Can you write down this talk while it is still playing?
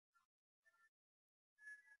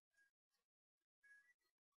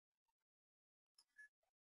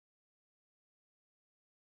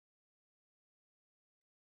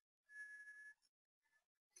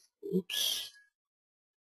Oops.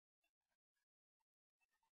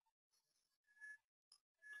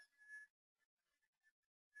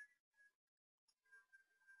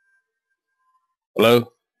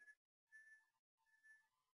 Hello?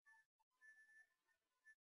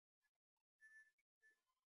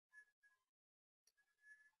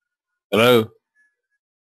 Hello?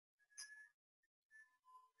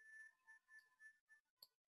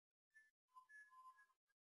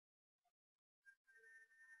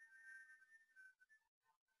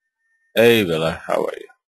 Hey, Bella, how are you?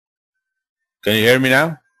 Can you hear me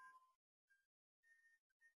now?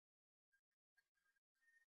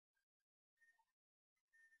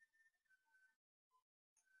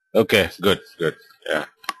 Okay, good, good. Yeah.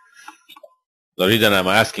 The reason I'm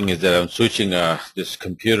asking is that I'm switching this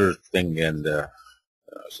computer thing, and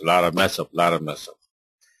it's a lot of mess up,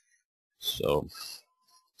 So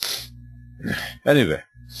anyway,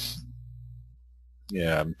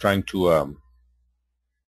 yeah, I'm trying to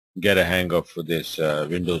get a hang of this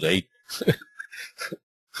Windows 8,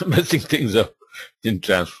 messing things up in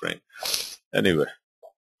transferring. Anyway,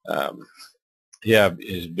 um, yeah,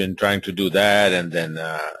 he's been trying to do that, and then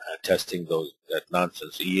testing that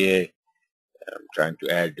nonsense EA. I'm trying to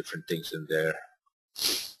add different things in there.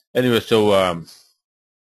 Anyway, so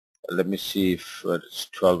let me see if it's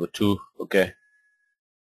 12:02. Okay.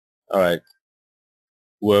 All right.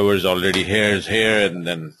 Whoever's already here is here, and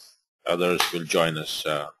then others will join us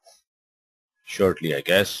shortly, I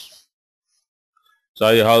guess.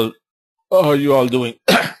 So how are you all doing?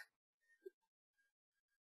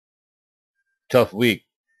 Tough week.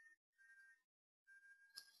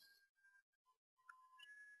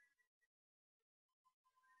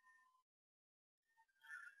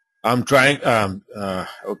 I'm trying.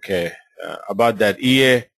 Okay. About that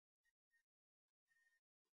EA.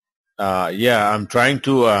 Yeah, I'm trying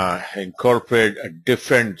to incorporate a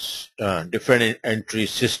different entry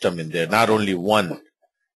system in there, not only one.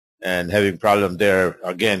 And having problem there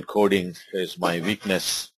again. Coding is my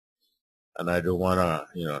weakness, and I don't want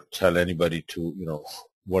to tell anybody to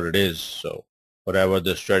what it is. So whatever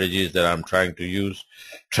the strategies that I'm trying to use,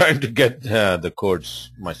 trying to get the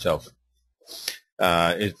codes myself.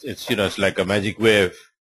 It's it's like a magic wave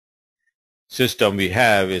system we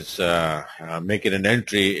have is making an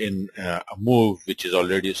entry in a move which is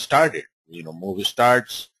already started. Move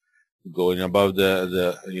starts going above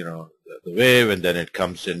the wave, and then it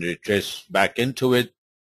comes and retraces back into it,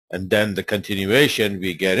 and then the continuation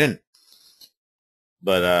we get in.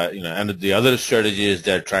 But and the other strategy is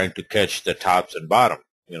they're trying to catch the tops and bottom.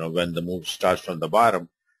 When the move starts from the bottom,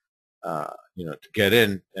 to get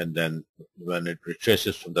in, and then when it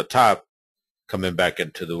retraces from the top, coming back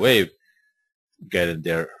into the wave, get in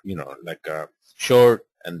there, like a short,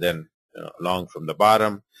 and then long from the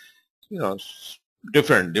bottom.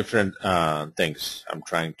 Different things I'm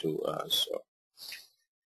trying to.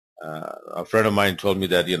 A friend of mine told me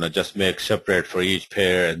that just make separate for each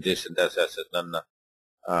pair and this and that. I said, no.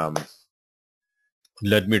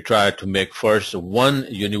 Let me try to make first one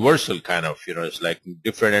universal kind of, it's like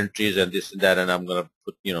different entries and this and that, and I'm going to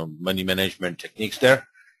put, money management techniques there,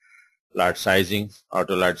 large sizing,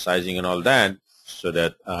 auto large sizing and all that, so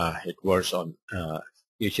that it works on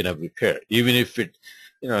each and every pair. Even if it,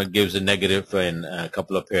 gives a negative in a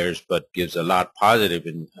couple of pairs, but gives a lot positive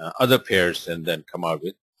in other pairs, and then come out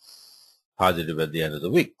with positive at the end of the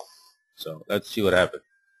week. So let's see what happens.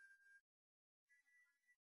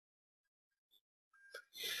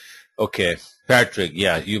 Okay, Patrick,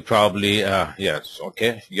 yeah, you probably, yes,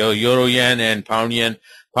 okay. Euro yen and pound yen.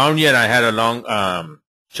 Pound yen, I had a long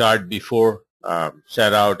chart before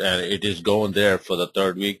set out, and it is going there for the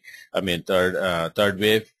third week. I mean, third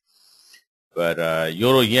wave. But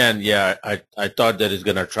Euro yen, yeah, I thought that it's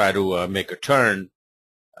going to try to make a turn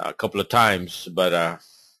a couple of times, but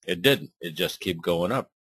it didn't. It just keep going up.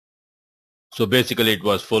 So basically, it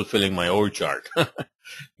was fulfilling my old chart,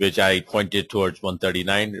 which I pointed towards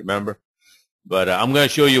 139, remember? But I'm going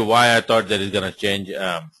to show you why I thought that it's going to change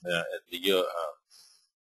the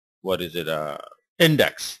what is it,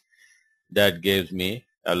 index. That gives me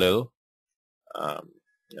a little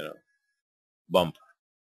bump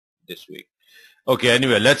this week. Okay,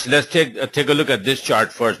 anyway, let's take a look at this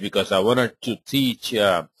chart first, because I wanted to teach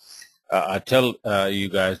I tell you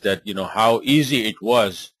guys that how easy it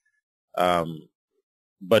was,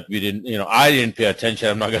 but we didn't, I didn't pay attention.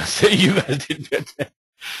 I'm not going to say you guys didn't pay attention,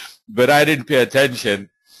 but I didn't pay attention,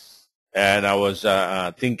 and I was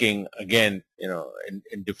thinking again,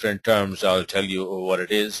 in different terms. I'll tell you what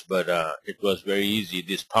it is, but it was very easy.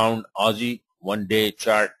 This pound Aussie 1 day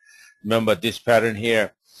chart. Remember this pattern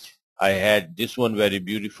here. I had this one very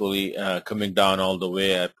beautifully coming down all the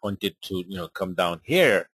way. I pointed to, come down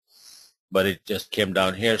here, but it just came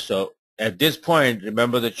down here. So at this point,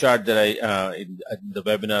 remember the chart that in the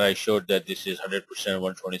webinar I showed that this is 100%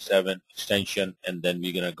 127 extension, and then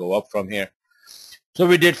we're going to go up from here. So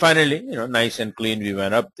we did finally, nice and clean, we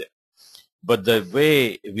went up there. But the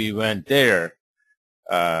way we went there,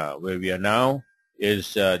 where we are now,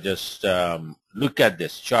 is just look at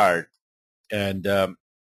this chart and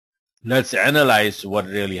let's analyze what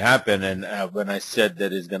really happened. And when I said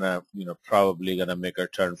that it's gonna, probably gonna make a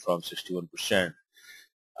turn from 61%,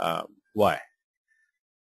 why?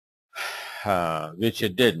 Which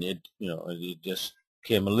it didn't. It just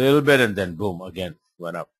came a little bit and then boom, again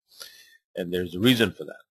went up. And there's a reason for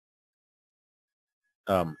that.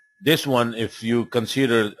 This one, if you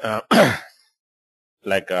consider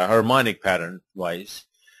like a harmonic pattern wise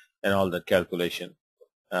and all the calculation,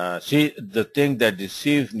 see, the thing that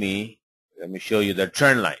deceived me, let me show you the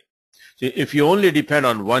trend line. See, if you only depend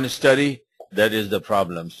on one study, that is the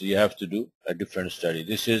problem. So you have to do a different study.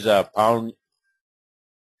 This is a pound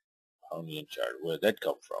yen chart. Where did that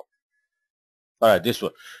come from? All right, this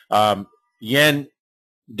one. Yen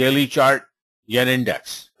daily chart, yen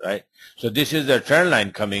index, right? So this is the trend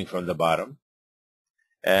line coming from the bottom.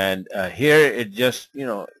 And here it just,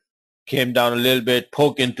 came down a little bit,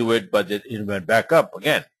 poke into it, but it went back up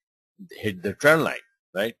again, hit the trend line,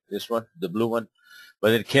 right? This one, the blue one.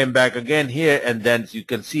 But it came back again here, and then you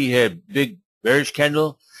can see here, big bearish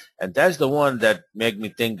candle, and that's the one that made me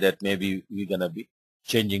think that maybe we're going to be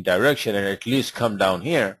changing direction and at least come down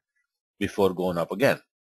here before going up again.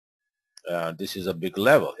 This is a big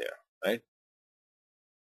level here, right?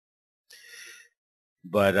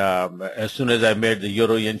 But as soon as I made the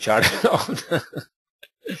euro yen chart,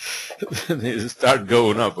 they start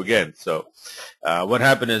going up again. So what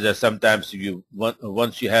happened is that sometimes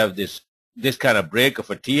once you have this kind of break of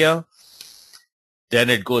a TL, then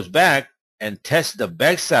it goes back and tests the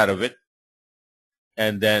backside of it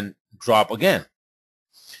and then drop again.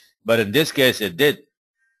 But in this case, it did.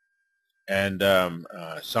 And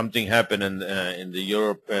something happened in the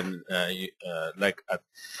Europe, and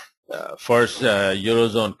first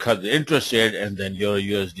Eurozone cut the interest rate, and then Euro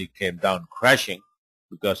USD came down crashing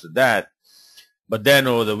because of that. But then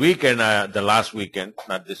over the weekend, the last weekend,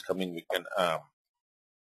 not this coming weekend,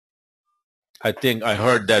 I think I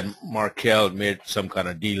heard that Markel made some kind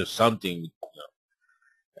of deal or something,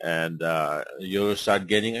 and Euro start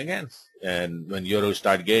gaining again. And when Euro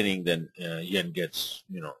start gaining, then yen gets,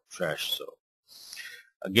 trashed. So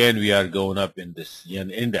again, we are going up in this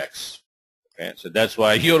yen index. Okay, so that's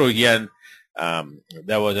why Euro yen.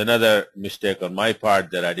 That was another mistake on my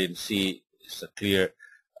part that I didn't see. It's a clear,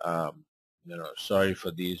 sorry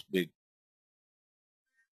for these big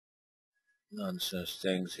nonsense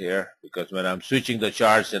things here, because when I'm switching the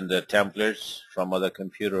charts and the templates from other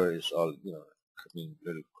computer, it's all, coming a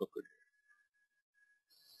little crooked.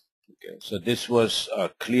 Okay, so this was a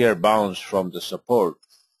clear bounce from the support.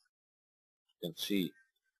 You can see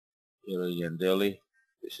Euro yen daily.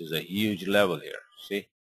 This is a huge level here. See?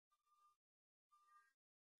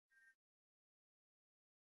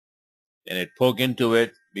 And it poked into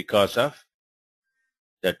it because of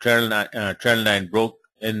the trend line broke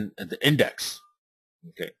in the index.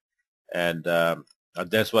 Okay, and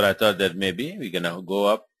that's what I thought, that maybe we're gonna go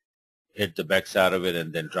up, hit the backside of it,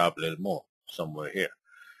 and then drop a little more somewhere here.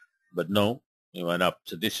 But no, it went up.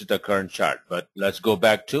 So this is the current chart. But let's go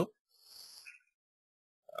back to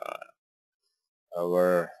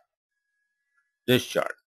this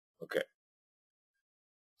chart. Okay.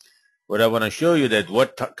 What I want to show you, that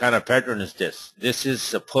what kind of pattern is this? This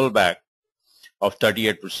is a pullback of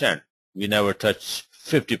 38%. We never touched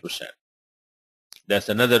 50%. That's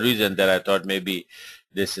another reason that I thought maybe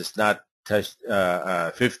this is not touched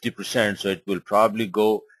 50%, so it will probably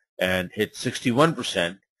go and hit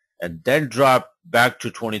 61% and then drop back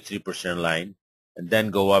to 23% line and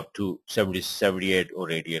then go up to 70, 78 or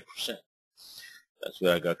 88%. That's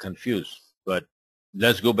where I got confused. But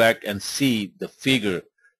let's go back and see the figure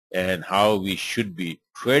and how we should be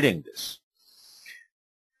trading this.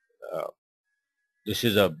 This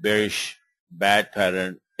is a bearish bad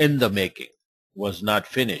pattern in the making. Was not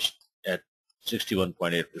finished at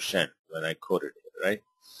 61.8% when I quoted it, right?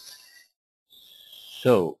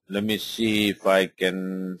 So let me see if I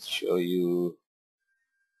can show you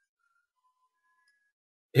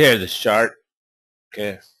here this chart.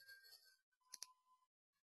 Okay,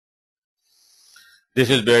 this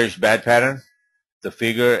is bearish bad pattern, the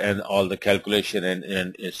figure and all the calculation,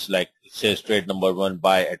 and it's like it says trade number 1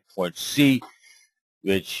 buy at point C,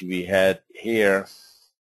 which we had here,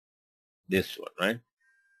 this one, right?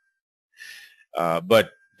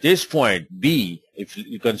 But this point B, if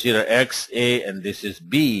you consider X, A, and this is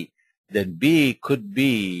B, then B could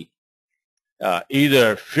be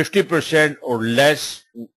either 50% or less,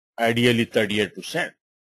 ideally 38%.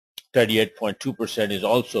 38.2% is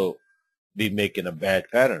also be making a bad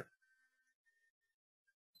pattern,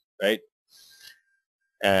 right?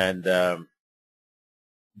 And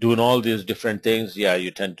doing all these different things, yeah,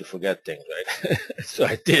 you tend to forget things, right? So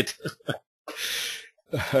I did.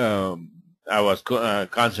 I was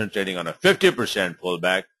concentrating on a 50%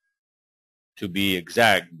 pullback to be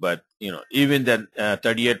exact, but even then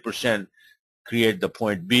 38% create the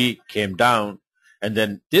point B, came down, and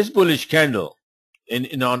then this bullish candle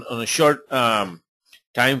on a short time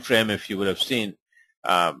frame, if you would have seen,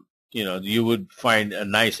 you would find a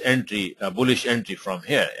nice entry, a bullish entry from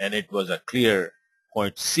here, and it was a clear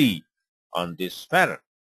point C on this pattern.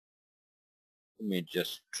 Let me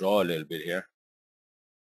just draw a little bit here.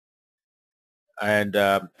 And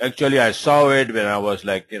actually I saw it when I was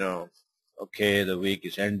like, okay, the week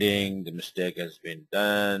is ending, the mistake has been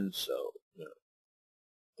done, so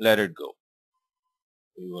let it go.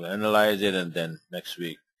 We will analyze it, and then next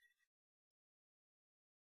week.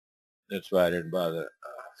 That's why I didn't bother.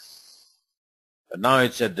 But now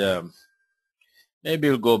it's at the, maybe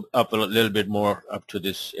it'll go up a little bit more up to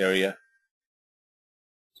this area.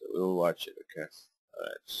 So we'll watch it, okay? All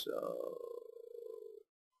right, so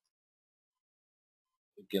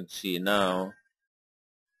you can see now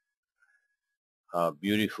how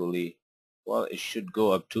beautifully, well, it should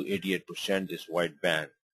go up to 88%, this white band,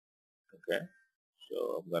 okay?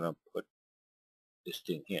 So I'm gonna put this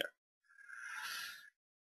thing here.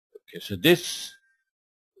 Okay, so this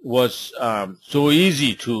was so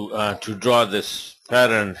easy to draw this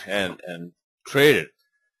pattern and trade it,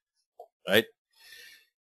 right?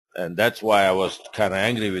 And that's why I was kind of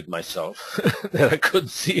angry with myself that I couldn't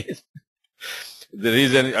see it. The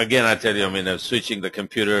reason, again, I tell you, I mean, I'm switching the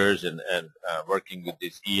computers and working with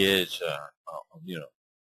this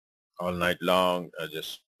all night long,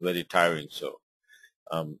 just very tiring. So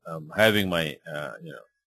I'm having my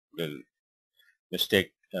little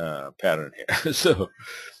mistake pattern here. So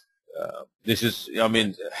this is, I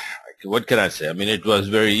mean, what can I say? I mean, it was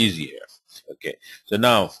very easy here. Okay, so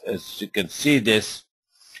now as you can see, this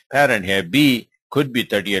pattern here, B could be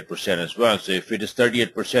 38% as well. So if it is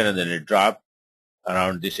 38% and then it dropped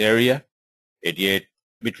around this area, 88,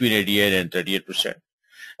 between 88 and 38%,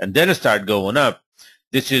 and then it start going up,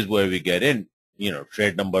 this is where we get in,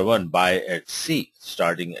 trade number one, buy at C,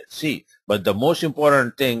 starting at C. But the most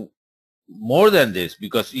important thing, more than this,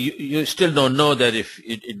 because you still don't know that if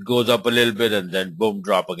it goes up a little bit and then boom,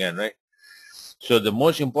 drop again, right? So the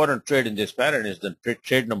most important trade in this pattern is the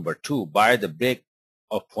trade number two, buy the break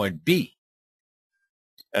of point B,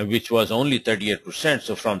 and which was only 38%.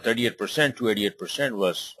 So from 38% to 88%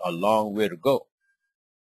 was a long way to go.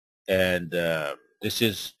 And this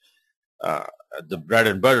is the bread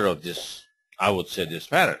and butter of this, I would say, this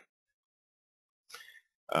pattern.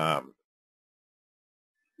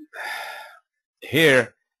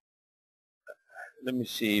 Here, let me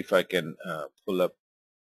see if I can pull up.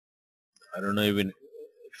 I don't know even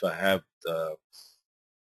if I have the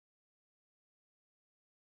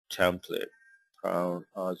template. Pound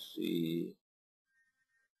Aussie.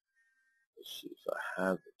 Let's see if I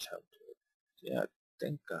have the template. Yeah, I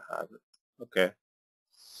think I have it. Okay.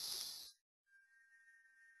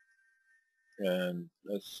 And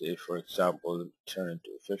let's say, for example, turn it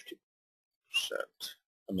to 50%.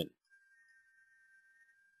 I mean,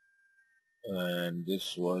 and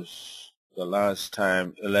this was the last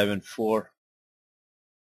time 11.4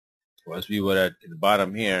 was, we were at the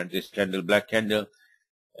bottom here, this candle, black candle.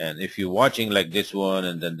 And if you're watching like this one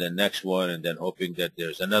and then the next one and then hoping that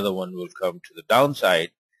there's another one will come to the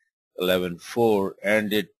downside, 11.4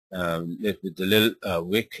 ended with the little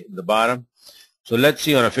wick in the bottom. So let's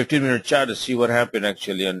see on a 15-minute chart to see what happened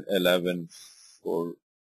actually on 11.4,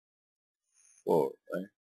 right?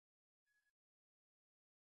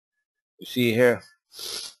 You see here.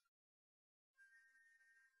 So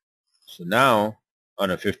now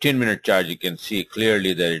on a 15-minute chart, you can see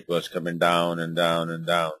clearly that it was coming down and down and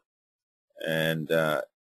down. And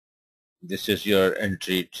this is your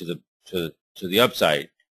entry to the upside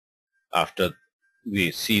after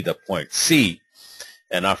we see the point C.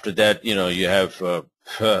 And after that, you have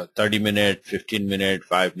 30-minute, 15-minute,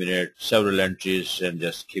 5-minute, several entries, and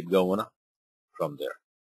just keep going up from there.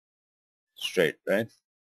 Straight, right?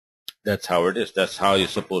 That's how it is. That's how you're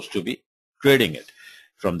supposed to be trading it.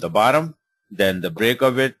 From the bottom, then the break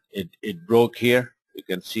of it broke here. You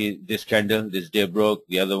can see this candle, this day broke,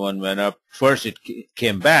 the other one went up. First, it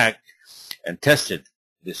came back and tested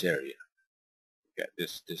this area. Okay,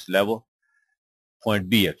 this level, point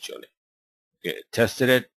B actually. Okay, tested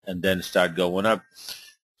it and then start going up.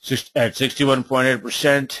 At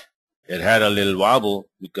 61.8%, it had a little wobble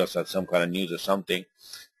because of some kind of news or something,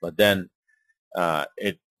 but then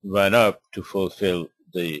it went up to fulfill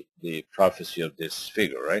the prophecy of this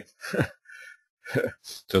figure, right?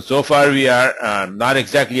 So far we are not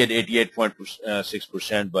exactly at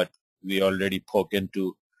 88.6%, but we already poke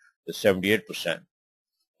into the 78%.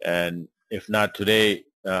 And if not today,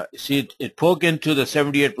 see, it poked into the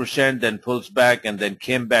 78%, then pulls back, and then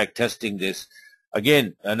came back testing this.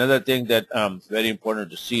 Again, another thing that very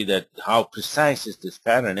important to see that how precise this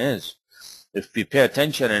pattern is. If we pay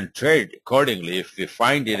attention and trade accordingly, if we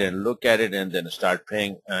find it and look at it and then start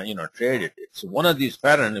paying, trade it. It's one of these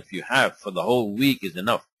patterns if you have for the whole week is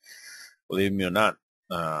enough. Believe me or not.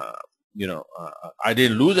 I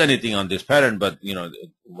didn't lose anything on this pattern, but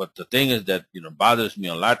what the thing is that bothers me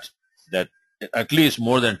a lot, that at least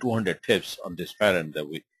more than 200 pips on this pattern that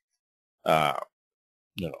we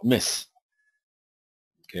miss.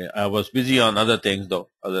 Okay, I was busy on other things though,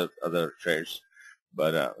 other trades,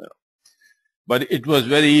 but it was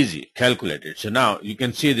very easy, calculated. So now you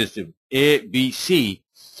can see this A, B, C,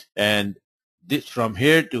 and this from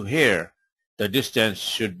here to here, the distance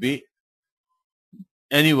should be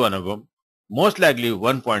any one of them, most likely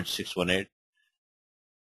 1.618,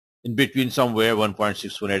 in between somewhere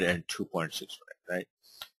 1.618 and 2.618, right?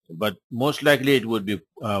 But most likely it would be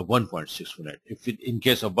 1.618. If in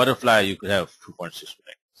case of butterfly, you could have 2.618.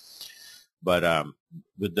 But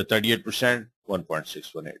with the 38%,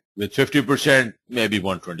 1.618. With 50%, maybe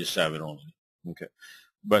 127 only. Okay.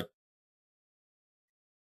 But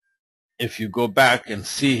if you go back and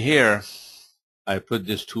see here, I put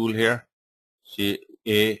this tool here, see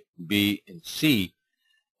A, B, and C,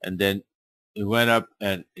 and then it went up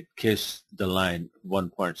and it kissed the line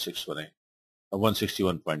 1.618, or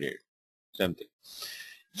 161.8, same thing,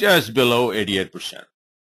 just below 88%.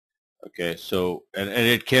 Okay, so and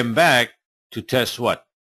it came back to test what?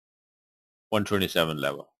 127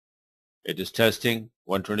 level. It is testing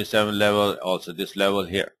 127 level, also this level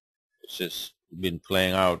here. It's just been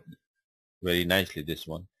playing out very nicely, this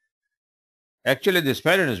one. Actually, this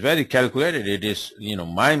pattern is very calculated. It is,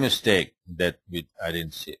 my mistake that I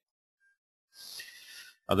didn't see it.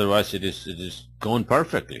 Otherwise, it is going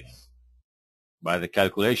perfectly by the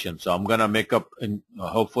calculation. So I'm gonna make up,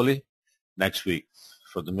 hopefully, next week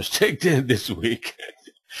for the mistake this week.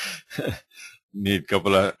 Need a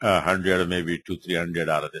couple of hundred or maybe 200-300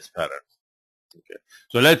 out of this pattern. Okay,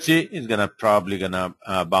 so let's see. It's probably gonna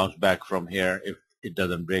bounce back from here if it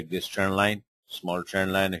doesn't break this trend line, small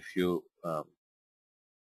trend line. If you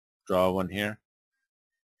draw one here,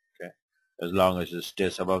 okay, as long as it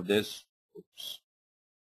stays above this. Oops.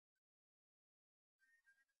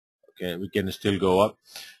 Okay, we can still go up,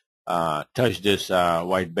 touch this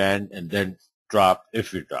white band, and then drop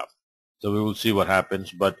if we drop. So we will see what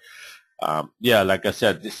happens. But yeah, like I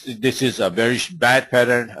said, this is a very bad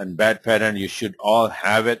pattern, and bad pattern you should all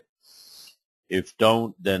have it. If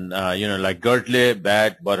don't, then like Gertley,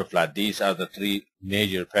 bad, butterfly. These are the three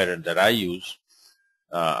major patterns that I use.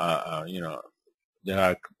 There are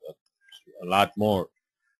a lot more,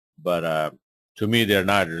 but to me they're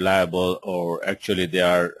not reliable, or actually they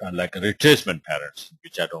are like a retracement patterns,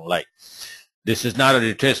 which I don't like. This is not a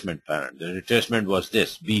retracement pattern. The retracement was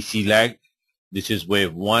this BC lag. This is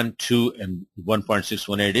wave 1, 2, and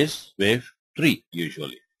 1.618 is wave 3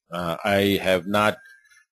 usually. I have not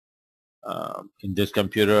in this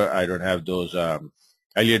computer. I don't have those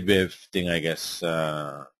Elliott wave thing, I guess,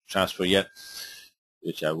 transfer yet,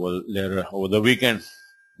 which I will later over the weekend.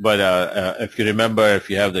 But if you remember, if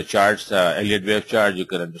you have the charts, Elliott wave chart, you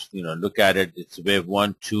can look at it. It's wave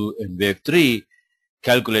 1, 2, and wave 3.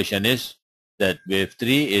 Calculation is that wave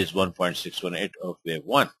 3 is 1.618 of wave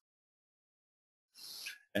 1.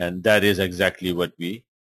 And that is exactly what we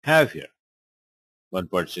have here,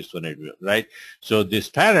 1.618, right? So this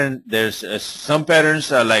pattern, there's some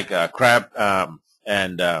patterns like crab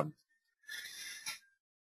and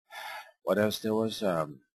what else there was? I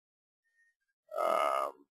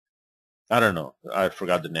don't know. I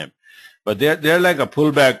forgot the name. But they're like a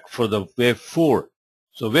pullback for the wave 4.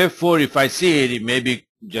 So wave 4, if I see it, it maybe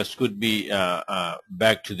just could be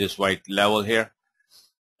back to this white level here.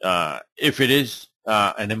 If it is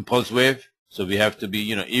an impulse wave, so we have to be,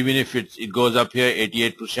 even if it goes up here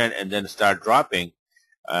 88% and then start dropping,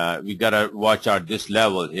 we gotta watch out this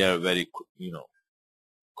level here very,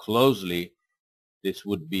 closely. This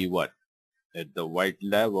would be what? At the white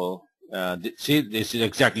level. See, this is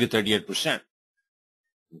exactly 38%.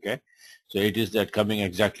 Okay, so it is that coming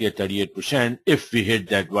exactly at 38% if we hit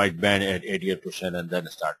that white band at 88% and then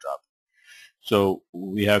start dropping. So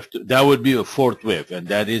we have to, that would be a fourth wave, and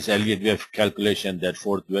that is Elliott wave calculation. That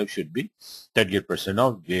fourth wave should be 38%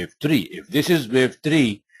 of wave 3. If this is wave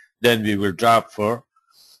 3, then we will drop for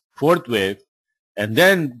fourth wave and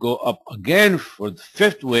then go up again for the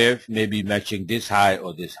fifth wave, maybe matching this high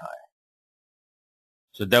or this high.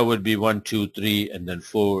 So that would be 1, 2, 3, and then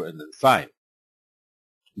 4, and then 5.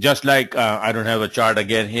 Just like, I don't have a chart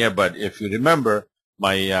again here, but if you remember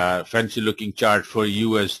my fancy looking chart for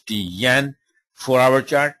USD Yen 4-hour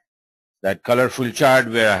chart, that colorful chart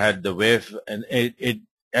where I had the wave, and it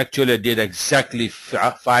actually did exactly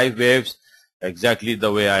 5 waves, exactly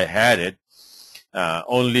the way I had it.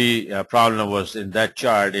 Only problem was in that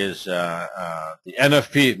chart is the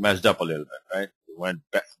NFP messed up a little bit, right? It went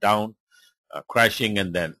back down, crashing,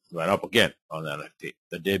 and then went up again on NFP.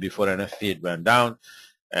 The day before NFP, it went down,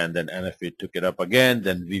 and then NFP took it up again.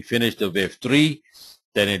 Then we finished the wave 3,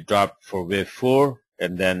 then it dropped for wave 4,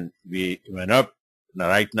 and then we went up. Now,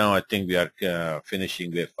 right now, I think we are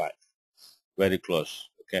finishing wave 5. Very close,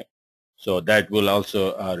 okay? So that will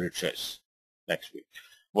also retrace next week.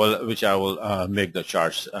 Well, which I will make the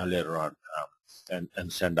charts later on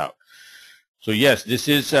and send out. So yes, this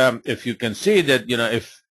is if you can see that, you know,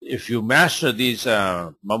 if you master these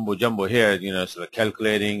mumbo jumbo here, you know, sort of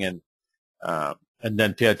calculating and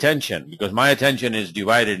then pay attention, because my attention is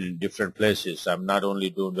divided in different places. I'm not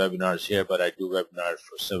only doing webinars here, but I do webinars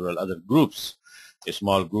for several other groups,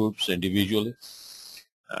 small groups, individually,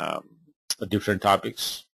 different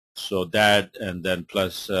topics. So that, and then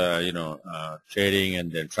plus, trading,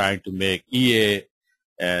 and then trying to make EA.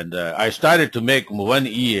 And I started to make one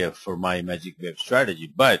EA for my Magic Wave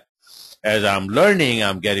strategy. But as I'm learning,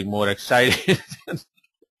 I'm getting more excited.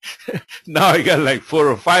 Now I got like 4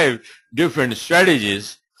 or 5 different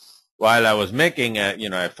strategies. While I was making,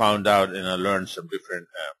 I found out and I learned some different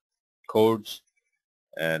codes,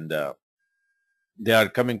 and they are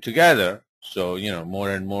coming together. So, more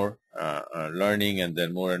and more learning, and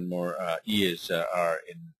then more and more EAs are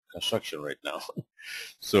in construction right now.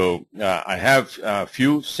 So I have a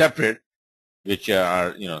few separate, which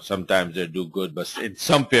are, sometimes they do good, but in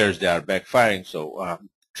some pairs they are backfiring. So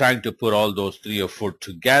trying to put all those 3 or 4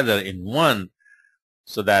 together in one,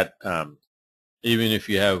 so that even if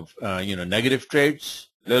you have, negative trades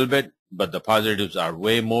a little bit, but the positives are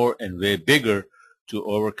way more and way bigger to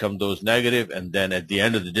overcome those negative, and then at the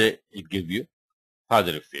end of the day, it gives you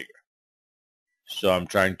positive figure. So I'm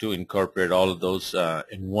trying to incorporate all of those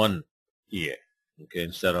in one EA, okay,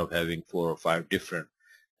 instead of having 4 or 5 different,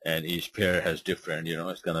 and each pair has different,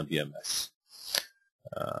 it's going to be a mess.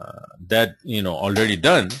 That, already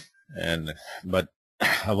done, but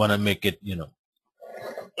I want to make it,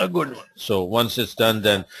 a good one. So once it's done,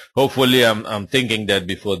 then hopefully I'm thinking that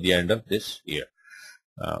before the end of this year.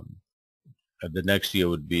 The next year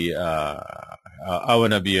would be, I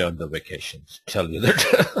want to be on the vacations. Tell you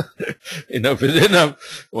that enough is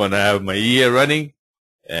enough. When I have my year running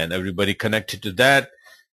and everybody connected to that,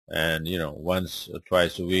 and once or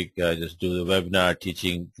twice a week, I just do the webinar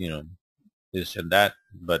teaching, this and that.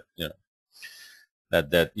 But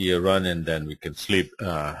let that year run, and then we can sleep,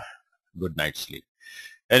 good night's sleep.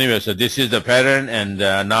 Anyway, so this is the pattern, and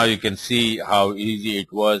now you can see how easy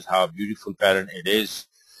it was, how beautiful pattern it is.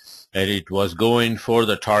 And it was going for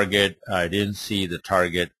the target. I didn't see the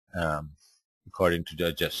target, according to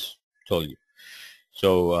I just told you.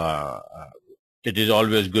 So it is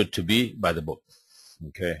always good to be by the book.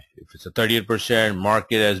 Okay, if it's a 38%, mark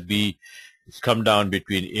it as B. It's come down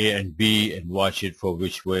between A and B, and watch it for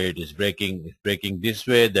which way it is breaking. It's breaking this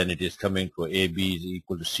way, then it is coming for AB is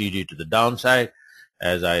equal to CD to the downside,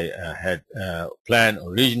 as I had planned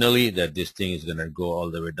originally, that this thing is going to go all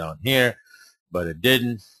the way down here, but it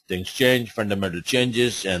didn't. Things change, fundamental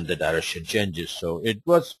changes, and the direction changes. So it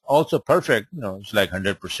was also perfect. It's like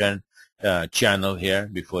 100% channel here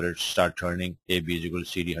before it start turning. AB is equal to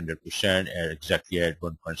CD 100% at exactly at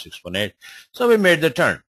 1.618. So we made the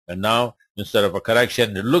turn, and now instead of a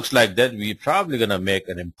correction, it looks like that we're probably going to make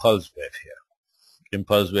an impulse wave here.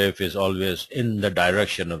 Impulse wave is always in the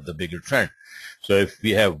direction of the bigger trend. So if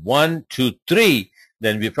we have 1, 2, 3,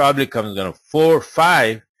 then we probably come to 4,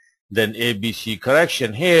 5. Then ABC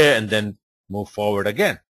correction here, and then move forward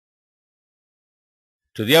again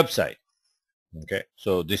to the upside. Okay,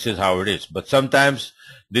 so this is how it is. But sometimes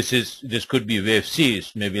this could be wave C.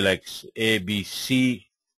 It's maybe like ABC.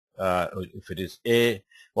 If it is A,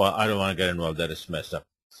 well, I don't want to get involved. That is messed up.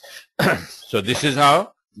 So this is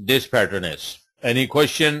how this pattern is. Any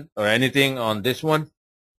question or anything on this one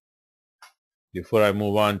before I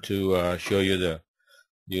move on to show you the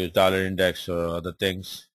US dollar index or other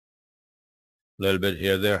things. A little bit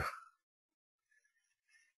here, there.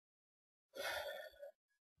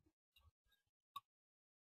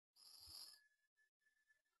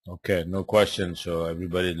 Okay, no questions. So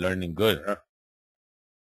everybody's learning good, huh?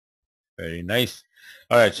 Very nice.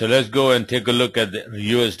 All right, so let's go and take a look at the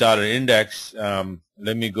US dollar index.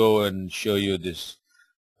 Let me go and show you this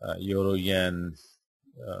euro yen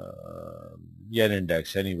yen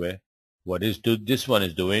index anyway. What is this one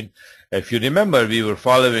is doing? If you remember, we were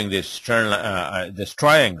following this this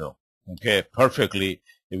triangle, okay, perfectly.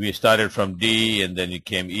 We started from D, and then it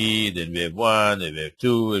came E, then wave 1, then wave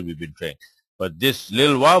 2, and we've been trailing. But this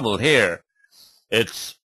little wobble here,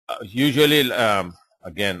 it's usually,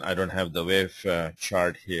 again, I don't have the wave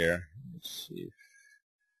chart here. Let's see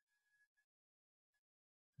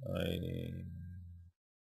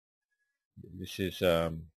if this is,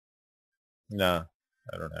 no,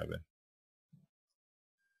 I don't have it.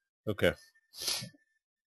 Okay.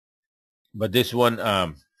 But this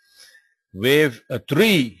one, wave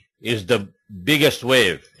 3 is the biggest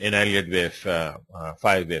wave in Elliott wave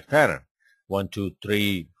 5-wave pattern. 1, 2,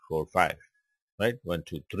 3, 4, 5. Right? 1,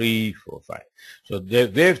 2, 3, 4, 5. So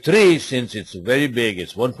the wave 3, since it's very big,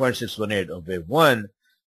 it's 1.618 of wave 1,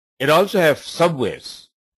 it also has subwaves,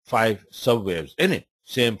 5 subwaves in it.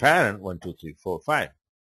 Same pattern, 1, 2, 3, 4, 5.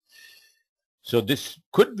 So this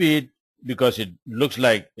could be, because it looks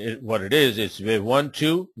like what it is, it's wave 1,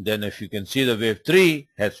 2, then if you can see the wave 3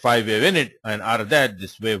 has 5 wave in it, and out of that,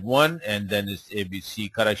 this wave 1, and then this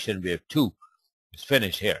ABC correction wave 2 is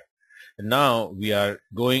finished here. And now we are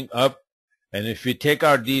going up, and if we take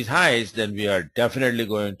out these highs, then we are definitely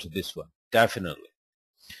going to this one, definitely.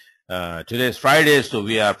 Today's Friday, so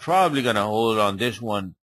we are probably going to hold on this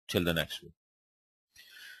one till the next week.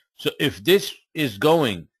 So if this is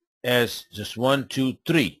going as just 1, 2,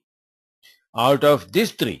 3, out of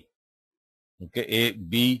these 3, okay, A,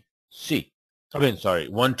 B, C. I mean, sorry,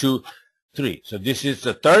 1, 2, 3. So this is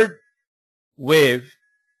the third wave,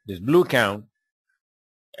 this blue count,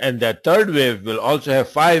 and that third wave will also have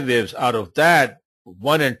 5 waves. Out of that,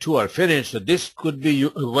 1 and 2 are finished. So this could be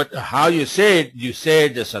how you say it. You say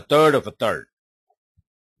it as a third of a third.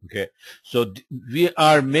 Okay, so we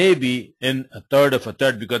are maybe in a third of a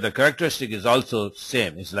third, because the characteristic is also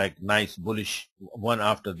same. It's like nice bullish one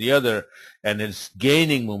after the other, and it's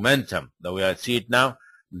gaining momentum. The way I see it now,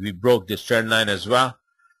 we broke this trend line as well.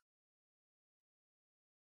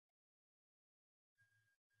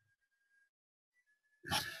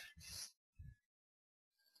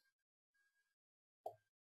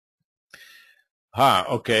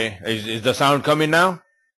 Okay. Is the sound coming now?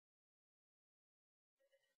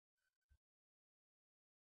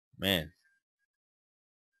 Man.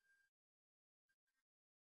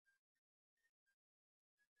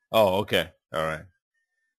 Oh, okay. All right.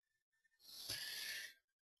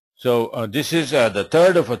 So this is the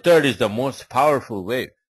third of a third is the most powerful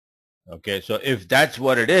wave. Okay, so if that's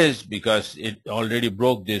what it is, because it already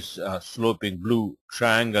broke this sloping blue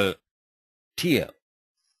triangle TL.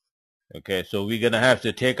 Okay, so we're going to have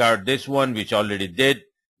to take out this one, which already did.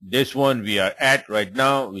 This one we are at right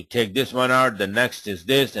now. We take this one out. The next is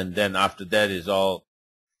this, and then after that is all,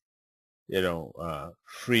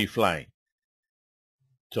 free flying.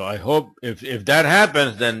 So I hope if that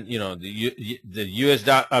happens, then the U.S.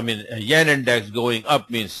 yen index going up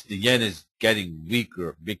means the yen is getting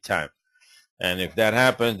weaker big time. And if that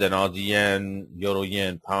happens, then all the yen, euro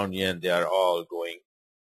yen, pound yen, they are all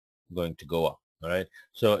going to go up. All right.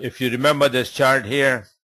 So if you remember this chart here,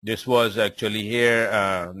 this was actually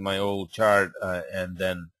here, my old chart, and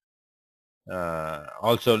then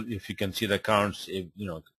also if you can see the counts,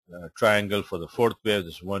 triangle for the fourth wave,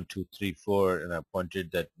 this 1, 2, 3, 4, and I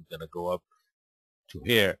pointed that we're gonna go up to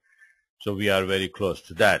here. So we are very close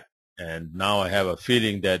to that. And now I have a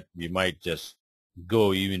feeling that we might just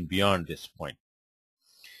go even beyond this point.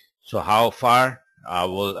 So how far? I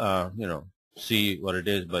will, see what it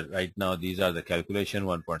is. But right now, these are the calculation: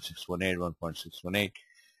 1.618, 1.618.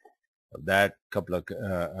 That couple of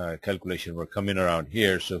calculations were coming around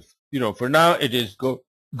here. So, for now, it is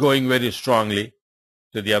going very strongly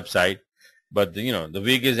to the upside. But, the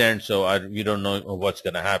week is end, so we don't know what's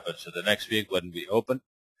going to happen. So the next week, when we open,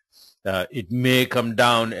 it may come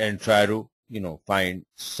down and try to, find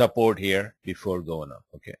support here before going up.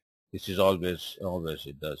 Okay. This is always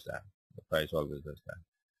it does that. The price always does that.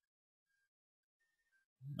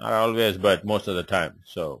 Not always, but most of the time.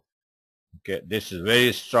 So, okay, this is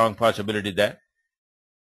very strong possibility that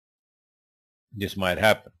this might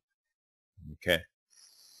happen. Okay.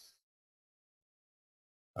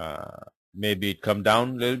 Maybe it come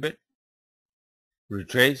down a little bit,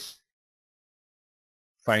 retrace,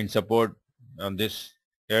 find support on this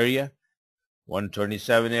area,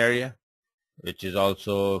 127 area, which is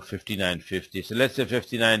also 59.50. So let's say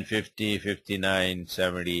 59.50,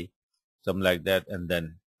 59.70, something like that, and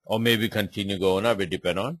then, or maybe continue going up. It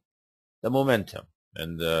depends on the momentum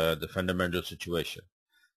and the fundamental situation.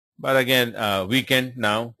 But again, weekend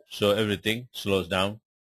now, so everything slows down,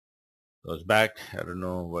 goes back. I don't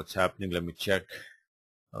know what's happening. Let me check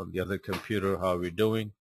on the other computer how we're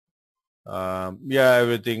doing. Yeah,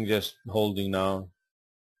 everything just holding now.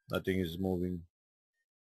 Nothing is moving.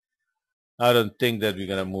 I don't think that we're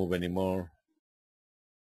gonna move anymore.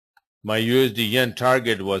 My USD yen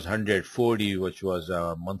target was 140, which was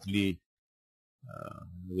a monthly,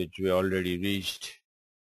 which we already reached.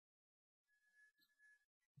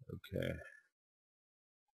 Okay.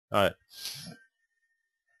 All right.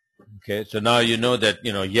 Okay. So now you know that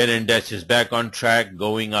yen index is back on track,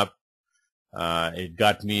 going up. It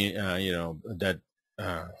got me, that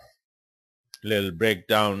little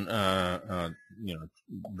breakdown,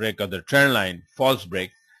 break of the trend line, false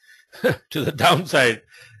break to the downside,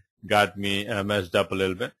 got me messed up a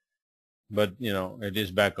little bit. But it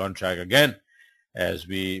is back on track again, as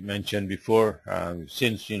we mentioned before.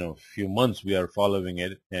 Since few months we are following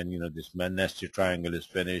it, and this nasty triangle is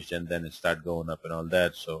finished, and then it start going up and all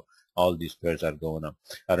that. So all these pairs are going up.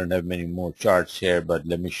 I don't have many more charts here, but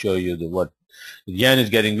let me show you what yen is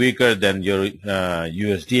getting weaker, then your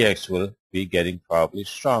USDX will be getting probably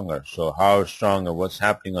stronger. So how strong and what's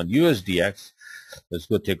happening on USDX? Let's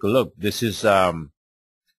go take a look. This is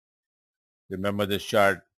remember this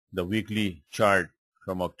chart, the weekly chart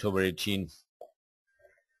from October 18th,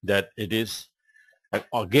 that it is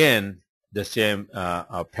again the same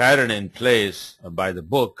pattern in place by the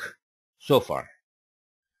book so far.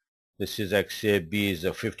 This is XAB is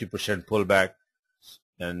a 50% pullback,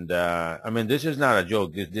 and I mean, this is not a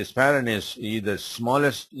joke. This pattern is either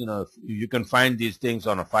smallest, you can find these things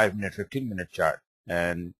on a 5-minute, 15-minute chart,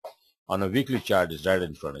 and on a weekly chart is right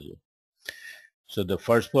in front of you. So the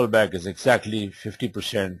first pullback is exactly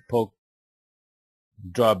 50% poke,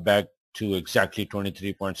 drop back to exactly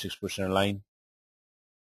 23.6% line,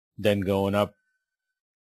 then going up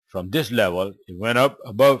from this level. It went up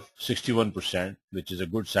above 61%, which is a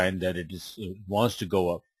good sign that it wants to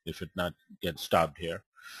go up if it not get stopped here,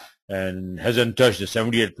 and hasn't touched the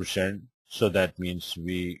 78%. So that means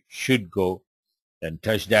we should go and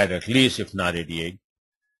touch that at least, if not 88.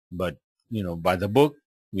 But by the book,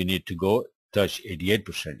 we need to go touch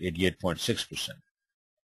 88%, 88.6%.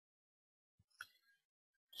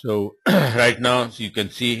 So right now, so you can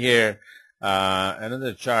see here,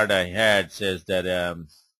 another chart I had says that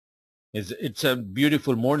it's a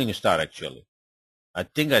beautiful morning star actually. I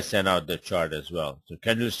think I sent out the chart as well. So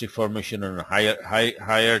candlestick formation on a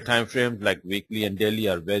higher time frames like weekly and daily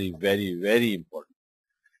are very, very, very important.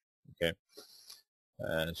 Okay.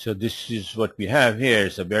 So this is what we have here.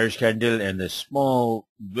 It's a bearish candle and a small,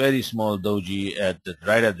 very small doji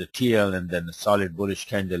right at the TL, and then a solid bullish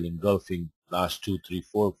candle engulfing last 2, 3,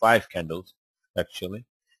 4, 5 candles actually.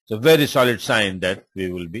 It's a very solid sign that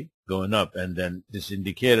we will be going up, and then this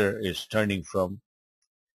indicator is turning from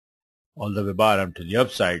all the way bottom to the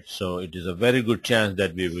upside. So it is a very good chance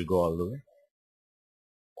that we will go all the way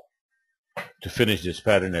to finish this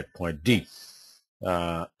pattern at point D.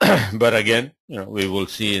 But again, we will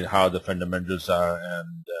see how the fundamentals are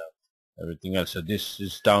and everything else. So this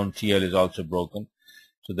is down. TL is also broken.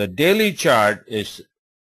 So the daily chart is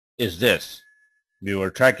this. We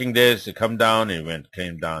were tracking this. It come down. It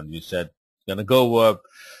came down. We said it's gonna go up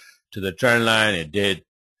to the trend line. It did.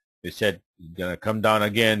 We said it's gonna come down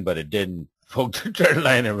again, but it didn't. Poke the trend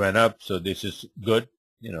line and went up. So this is good.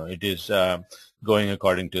 It is going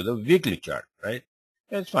according to the weekly chart, right?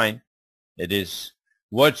 It's fine. It is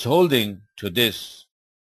what's holding to this,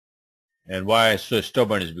 and why it's so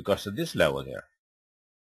stubborn is because of this level here.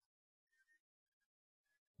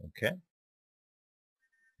 Okay,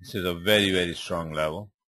 this is a very, very strong level.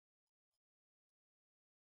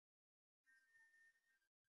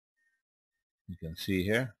 You can see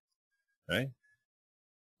here, right?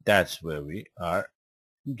 That's where we are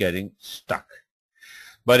getting stuck.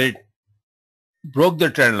 But it broke the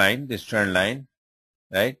trend line, this trend line,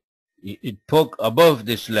 right? It poked above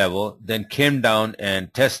this level, then came down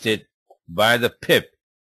and tested by the pip.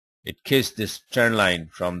 It kissed this trend line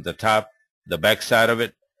from the top, the back side of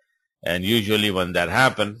it. And usually when that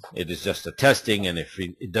happens, it is just a testing. And if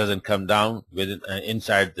it doesn't come down within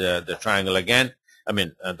inside the triangle again,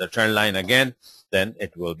 the trend line again, then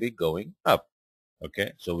it will be going up.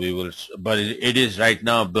 Okay, so we will, but it is right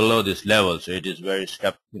now below this level, so it is very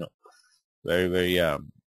very, very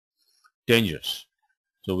dangerous.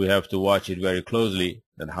 So we have to watch it very closely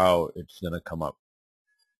and how it's going to come up.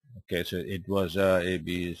 Okay, so it was A,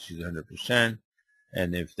 B, C 100%.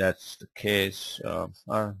 And if that's the case,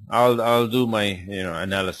 I'll do my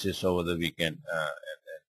analysis over the weekend,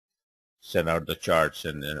 send out the charts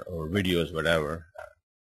and or videos, whatever,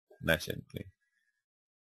 nice and clean.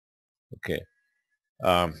 Okay.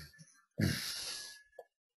 Um,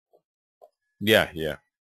 yeah.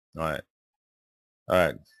 All right. All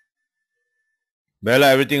right.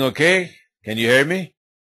 Bella, everything okay? Can you hear me?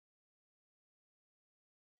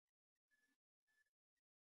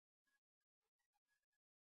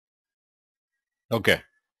 Okay.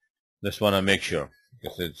 Just want to make sure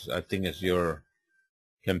because I think it's your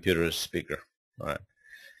computer speaker. All right.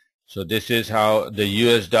 So this is how the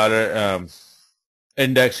US dollar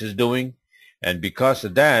index is doing. And because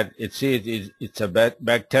of that, it's a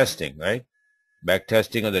back testing, right? Back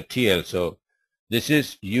testing of the TL. So this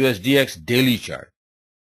is USDX daily chart.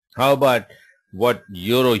 How about what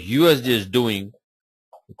Euro USD is doing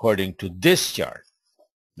according to this chart?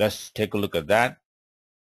 Let's take a look at that.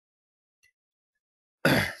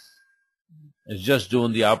 It's just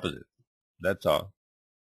doing the opposite. That's all.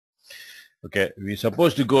 Okay, we're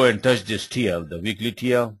supposed to go and touch this TL, the weekly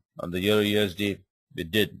TL on the Euro USD. We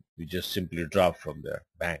did. We just simply dropped from there.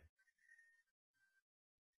 Bang.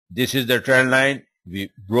 This is the trend line. We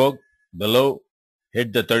broke below,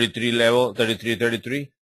 hit the 33 level,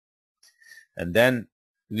 33, and then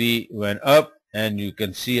we went up, and you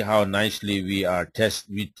can see how nicely we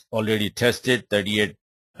already tested 38,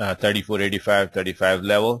 34.85, 35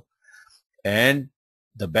 level, and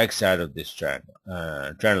the backside of this trend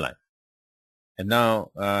line. And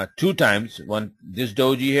now two times, one this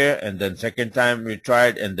doji here, and then second time we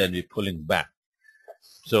tried, and then we're pulling back.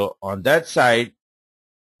 So on that side,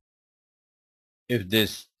 if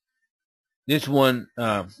this one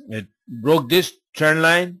it broke this trend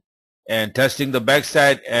line and testing the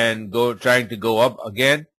backside and trying to go up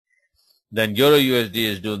again, then Euro USD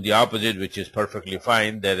is doing the opposite, which is perfectly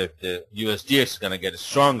fine. That if the USD is going to get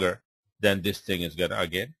stronger, then this thing is going to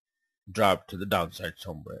again drop to the downside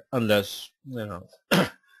somewhere, unless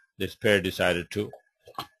this pair decided to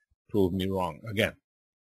prove me wrong again.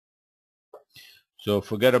 So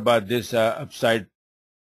forget about this upside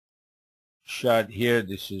shot here.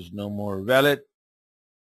 This is no more valid.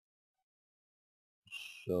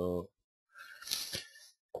 So,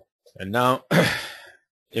 and now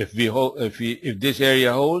if this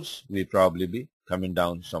area holds, we probably be coming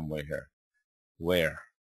down somewhere here. Where?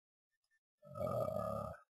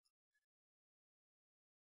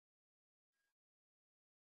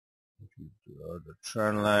 The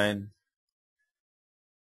trend line.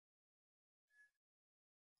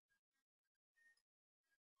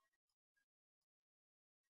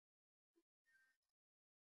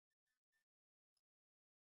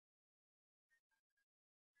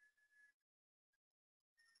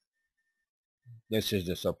 This is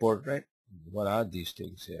the support, right? What are these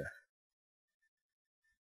things here?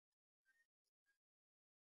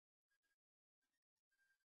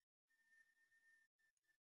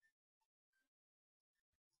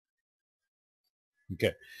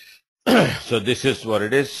 Okay. So this is what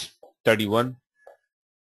it is. 31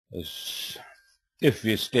 is if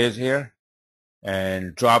it stays here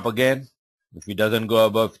and drop again. If it doesn't go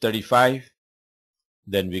above 35,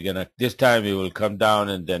 then we're gonna this time we will come down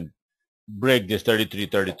and then break this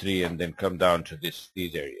 33, and then come down to these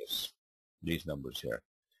areas, these numbers here,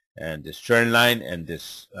 and this trend line and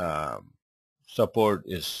this support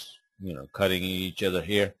is cutting each other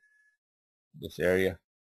here. This area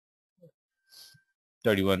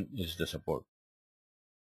 31 is the support,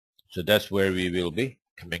 so that's where we will be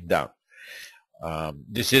coming down.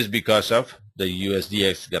 This is because of the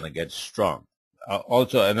USDX gonna get strong.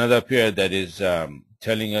 Also another pair that is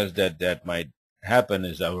telling us that might happen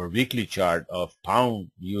is our weekly chart of pound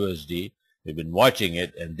USD. We've been watching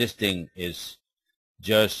it, and this thing is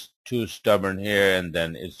just too stubborn here, and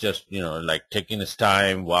then it's just like taking its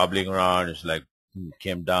time, wobbling around. It's like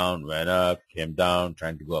came down, went up, came down,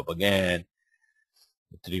 trying to go up again.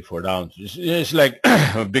 3-4 downs. It's like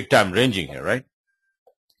big time ranging here, right?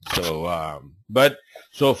 So but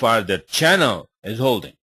so far the channel is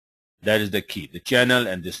holding. That is the key. The channel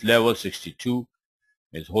and this level 62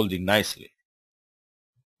 is holding nicely.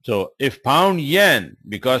 So if pound yen,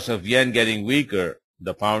 because of yen getting weaker,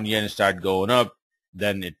 the pound yen start going up,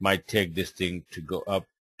 then it might take this thing to go up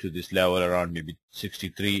to this level around maybe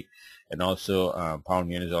 63, and also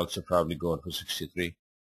pound yen is also probably going for 63.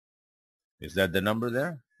 Is that the number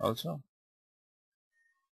there also?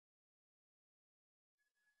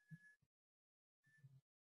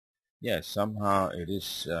 Yes, somehow it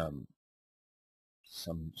is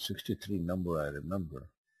some 63 number I remember.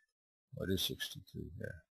 What is 63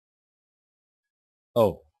 here?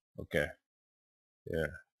 Oh, okay. Yeah.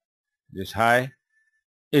 This high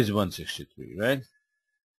is 163, right?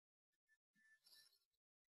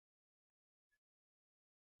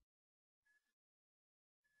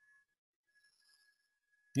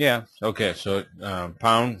 Yeah. Okay. So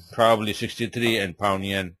pound probably 63 and pound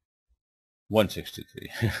yen 163.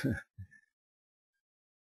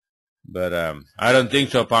 But I don't think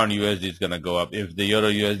so. Pound USD is gonna go up. If the Euro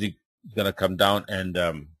USD is gonna come down and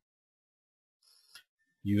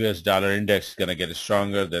US dollar index is gonna get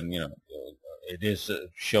stronger, then it is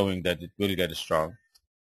showing that it will get strong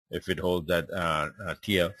if it holds that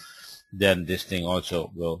TL. Then this thing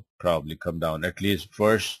also will probably come down at least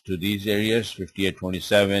first to these areas,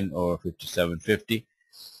 58.27 or 57.50,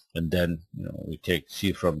 and then we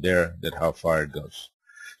see from there that how far it goes.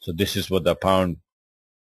 So this is what the pound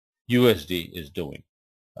USD is doing.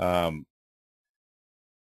 Um,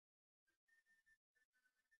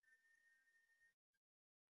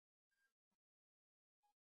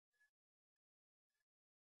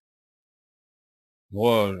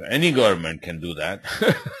 well, any government can do that.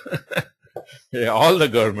 Yeah, all the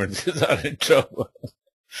governments are in trouble.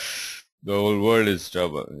 The whole world is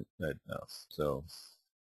trouble right now. So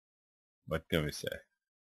what can we say?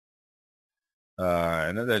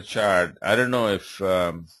 Another chart. I don't know if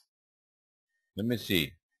let me see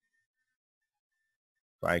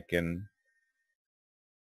if I can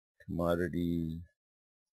commodity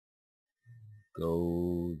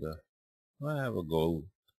gold. I have a gold.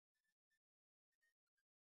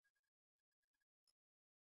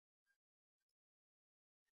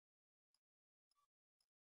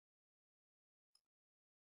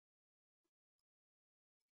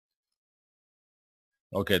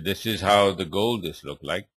 Okay, this is how the gold is look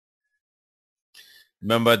like.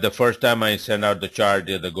 Remember the first time I sent out the chart,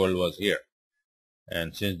 the gold was here.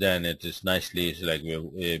 And since then it is nicely, it's like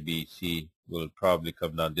A, B, C will probably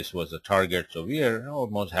come down. This was the target. So we are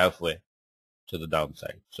almost halfway to the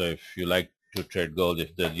downside. So if you like to trade gold,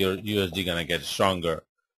 if the USD gonna get stronger,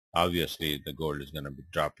 obviously the gold is gonna be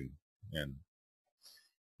dropping and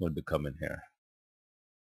will be coming here.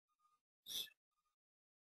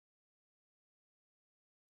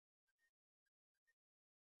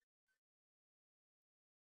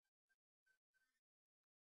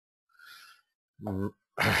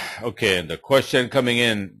 Okay, the question coming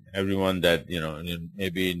in, everyone, that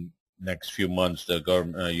maybe in next few months the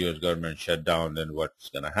government, U.S. government shut down, then what's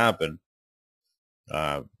gonna happen?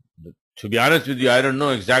 Uh, to be honest with you, I don't know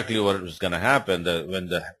exactly what is gonna happen.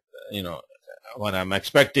 You know when I'm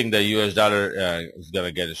expecting the U.S. dollar is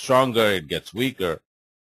gonna get stronger, it gets weaker,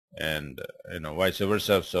 and vice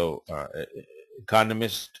versa. So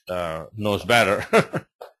economist knows better.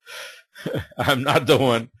 I'm not the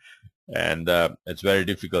one, and it's very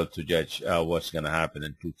difficult to judge what's going to happen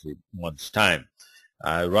in 2-3 months time.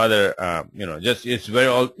 Rather, just it's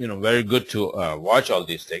very good to watch all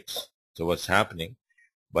these things. So what's happening?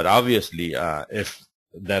 But obviously, if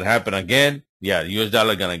that happen again, yeah, US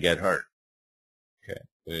dollar gonna get hurt. Okay,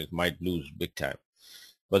 it might lose big time.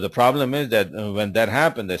 But the problem is that when that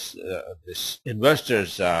happens, this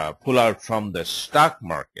investors pull out from the stock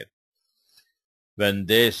market. When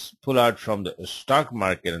they pull out from the stock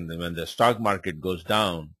market, and then when the stock market goes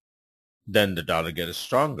down, then the dollar gets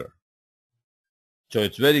stronger. So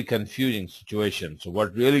it's very confusing situation. So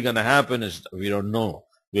what really going to happen is we don't know.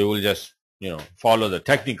 We will just follow the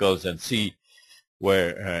technicals and see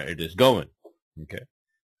where it is going. Okay,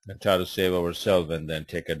 and try to save ourselves and then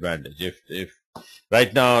take advantage. If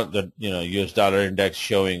right now the US dollar index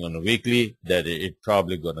showing on a weekly that it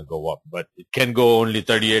probably going to go up, but it can go only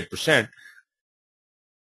 38%,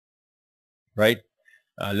 right?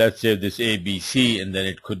 Let's say this ABC, and then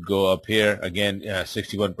it could go up here again,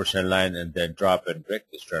 61% line, and then drop and break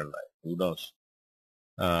this trend line. Who knows?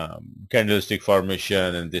 Candlestick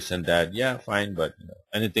formation and this and that. Yeah, fine, but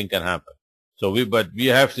anything can happen. So we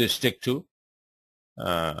have to stick to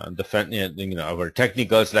our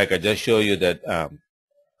technicals, like I just show you that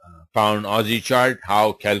pound Aussie chart,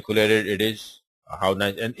 how calculated it is, how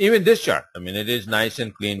nice, and even this chart. I mean, it is nice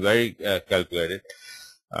and clean, very calculated.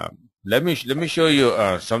 Let me show you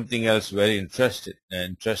something else very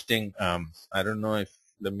interesting. I don't know if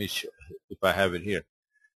let me show, if I have it here.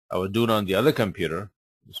 I was doing on the other computer.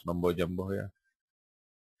 This mumbo jumbo here.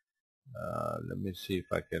 Let me see if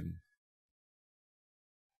I can.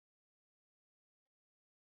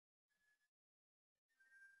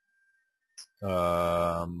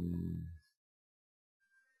 Um,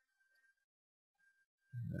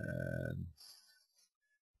 and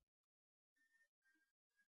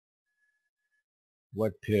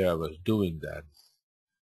what pair I was doing that.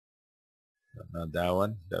 Not that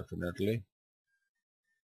one, definitely.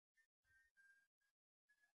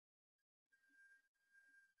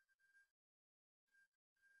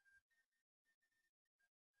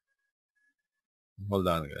 Hold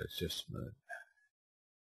on, guys, just a minute.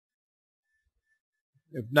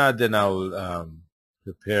 If not, then I'll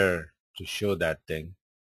prepare to show that thing.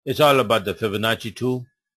 It's all about the Fibonacci tool,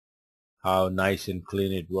 how nice and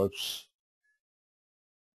clean it works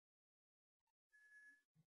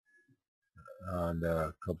on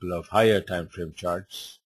a couple of higher time frame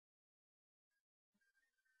charts.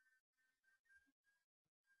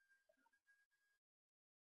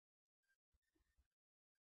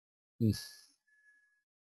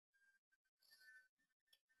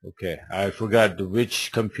 Okay, I forgot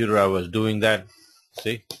which computer I was doing that.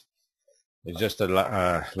 See, it's just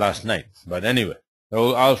last night. But anyway,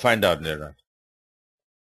 I'll find out later.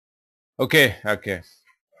 Okay, okay.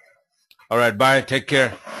 All right, bye. Take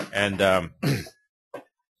care, and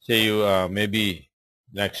see you maybe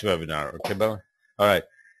next webinar. Okay, Bella. All right.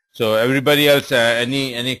 So everybody else,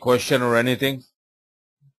 any question or anything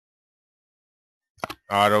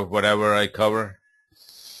out of whatever I cover?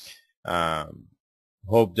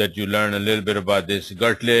 Hope that you learn a little bit about this.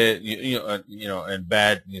 Gertle, and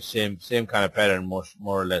bad, same kind of pattern, more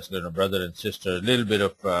or less, brother and sister. A little bit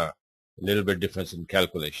difference in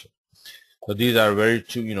calculation. So these are very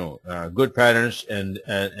two, good patterns, and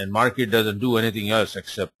market doesn't do anything else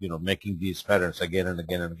except making these patterns again and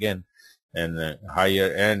again and again, and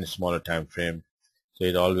higher and smaller time frame. So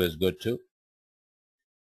it's always good to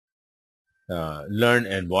learn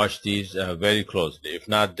and watch these very closely. If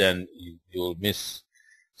not, then you will miss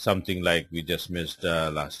something like we just missed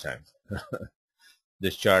last time.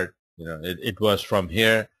 This chart, it was from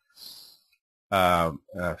here,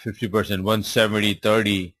 50%,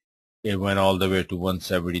 170.30. It went all the way to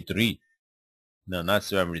 173. No, not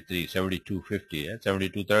 73, 72.50, yeah?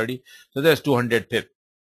 72.30. So there's 200 pip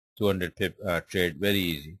trade, very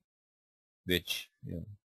easy, which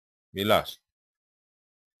we lost.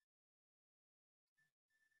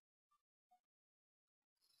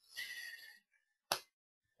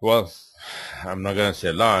 Well, I'm not going to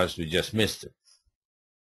say lost, we just missed it.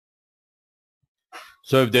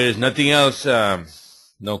 So if there is nothing else,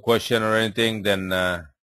 no question or anything, then I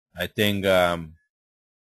think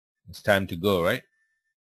it's time to go, right?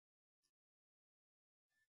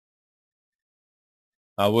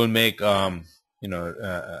 I will make analyze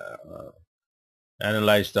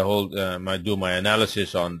the whole do my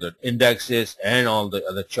analysis on the indexes and all the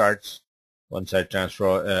other charts once I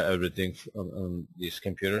transfer everything on these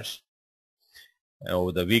computers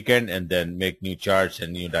over the weekend, and then make new charts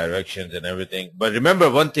and new directions and everything. But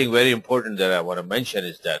remember, one thing very important that I want to mention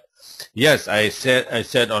is that, yes, I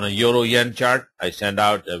said on a euro yen chart, I sent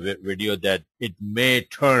out a video that it may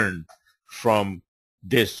turn from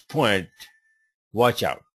this point. Watch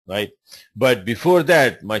out, right? But before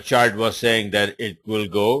that, my chart was saying that it will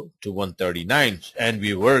go to 139, and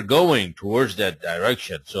we were going towards that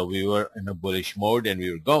direction. So we were in a bullish mode and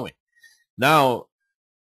we were going. Now,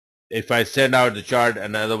 if I send out the chart,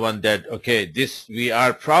 another one that, okay, this, we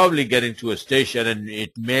are probably getting to a station and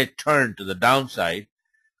it may turn to the downside,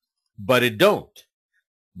 but it don't.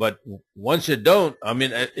 But once it don't, I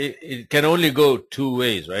mean, it can only go two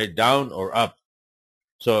ways, right? Down or up.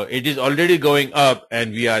 So it is already going up,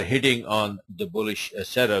 and we are hitting on the bullish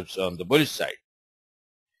setups on the bullish side.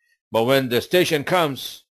 But when the station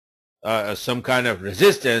comes, some kind of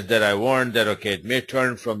resistance that I warned that, okay, it may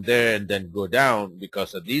turn from there and then go down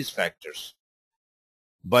because of these factors.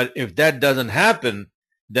 But if that doesn't happen,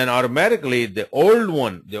 then automatically the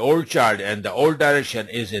old chart and the old direction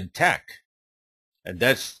is intact. And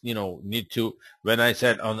that's, need to, when I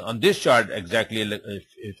said on this chart, exactly,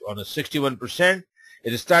 if on a 61%,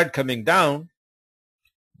 it start coming down.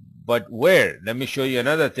 But where? Let me show you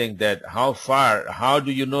another thing, that how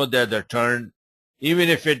do you know that the turn, even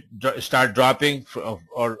if it start dropping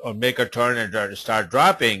or make a turn and start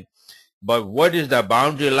dropping, but what is the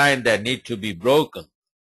boundary line that need to be broken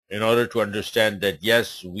in order to understand that,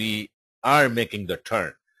 yes, we are making the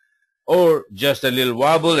turn, or just a little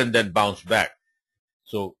wobble and then bounce back?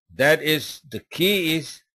 So that is the key.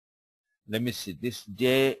 Is, let me see, this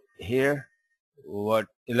day here, what,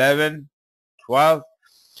 11, 12,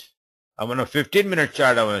 I'm on a 15-minute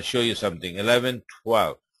chart. I want to show you something. 11,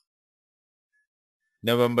 12.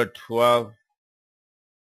 November 12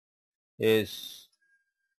 is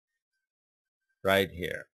right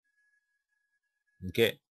here.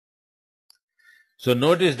 Okay. So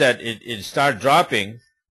notice that it started dropping,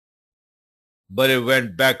 but it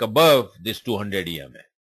went back above this 200 EMA.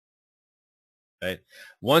 right?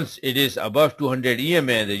 Once it is above 200 EMA,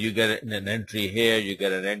 then you get an entry here, you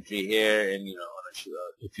get an entry here, and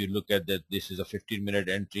if you look at that, this is a 15-minute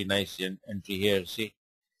entry, nice entry here. See,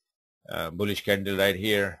 bullish candle right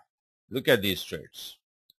here. Look at these trades.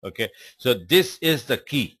 Okay, so this is the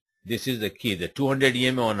key. This is the key. The 200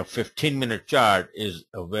 EMA on a 15-minute chart is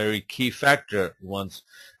a very key factor. Once,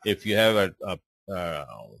 if you have a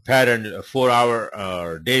pattern, a 4-hour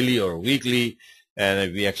or daily or weekly, and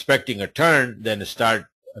if you're expecting a turn, then start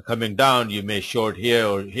coming down. You may short here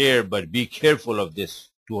or here, but be careful of this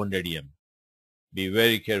 200 EMA. Be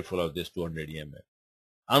very careful of this 200 EMA.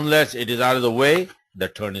 Unless it is out of the way, the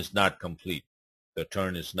turn is not complete. The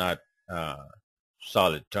turn is not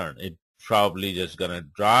solid turn. It probably just gonna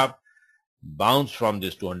drop, bounce from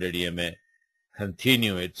this 200 EMA,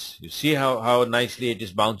 continue it. You see how nicely it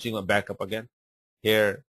is bouncing back up again?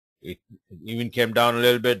 Here, it even came down a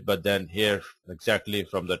little bit, but then here exactly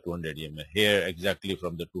from the 200 EMA. Here exactly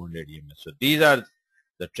from the 200 EMA. So these are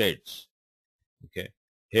the trades. Okay.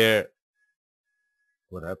 Here,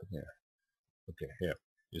 what happened here? Okay, here.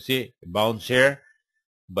 You see, it bounced here,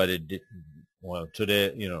 but it did. Well,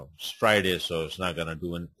 today, it's Friday, so it's not gonna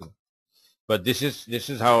do anything. But this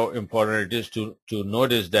is how important it is to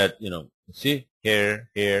notice that, see here,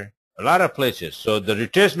 a lot of places. So the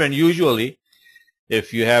retracement usually,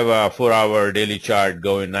 if you have a 4-hour daily chart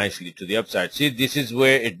going nicely to the upside, see, this is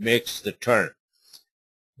where it makes the turn.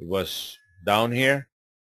 It was down here.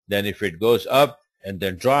 Then if it goes up and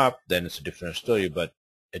then drop, then it's a different story. But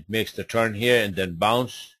it makes the turn here and then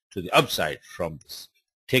bounce to the upside from this,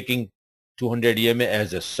 taking 200 EMA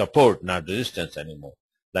as a support, not resistance anymore.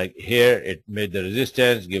 Like here, it made the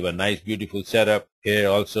resistance, give a nice, beautiful setup. Here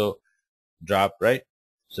also drop, right?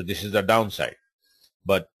 So this is the downside.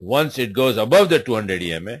 But once it goes above the 200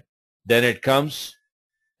 EMA, then it comes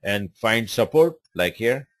and finds support, like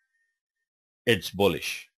here. It's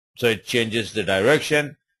bullish. So it changes the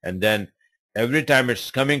direction, and then every time it's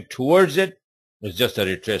coming towards it, it's just a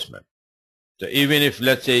retracement. So even if,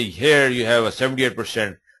 let's say, here you have a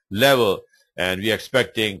 78% level, and we're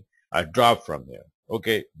expecting a drop from here.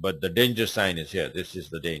 Okay, but the danger sign is here. This is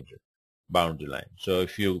the danger boundary line. So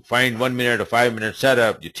if you find 1 minute or 5 minute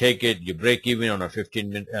setup, you take it, you break even on a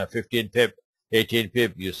 15 pip, 18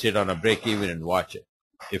 pip, you sit on a break even and watch it.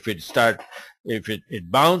 If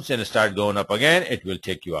it bounce and start going up again, it will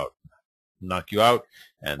take you out, knock you out,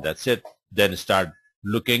 and that's it. Then start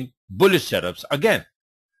looking bullish setups again.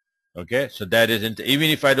 Okay, so that isn't, even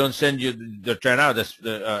if I don't send you the trend out, that's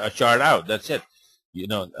a chart out, that's it.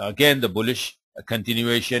 Again, the bullish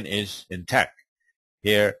continuation is intact.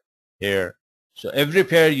 Here. So every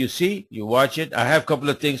pair you see, you watch it. I have a couple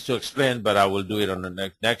of things to explain, but I will do it on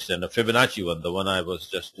the next and the Fibonacci one, the one I was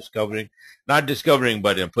just not discovering,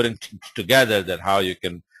 but putting together that how you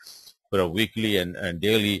can put a weekly and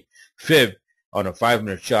daily fib on a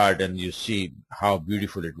 5-minute chart, and you see how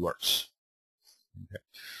beautiful it works. Okay.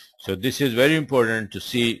 So this is very important to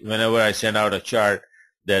see whenever I send out a chart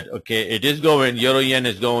that, okay, it is going, euro yen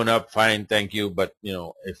is going up, fine, thank you. But,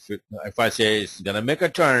 if I say it's going to make a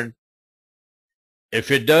turn, if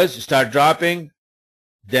it does start dropping,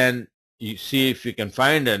 then you see if you can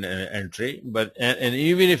find an entry. But and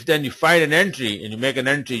even if then you find an entry and you make an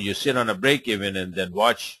entry, you sit on a break even and then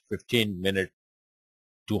watch 15-minute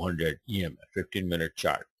 200 EMA, 15-minute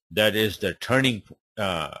chart. That is the turning,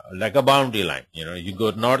 like a boundary line. You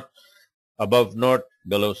go north, above north,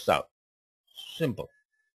 below south. Simple.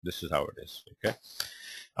 This is how it is. Okay,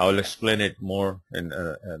 I will explain it more in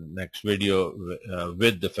next video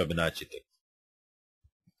with the Fibonacci thing.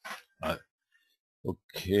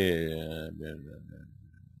 Okay.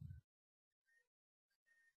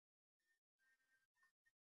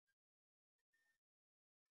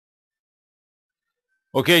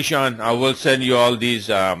 Okay, Sean, I will send you all these.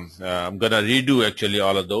 I'm gonna redo actually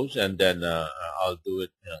all of those, and then I'll do it.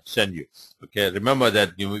 Send you. Okay. Remember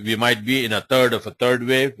that we might be in a third of a third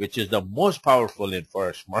wave, which is the most powerful in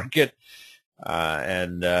forex market.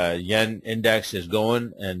 And yen index is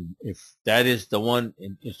going, and if that is the one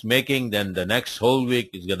it's making, then the next whole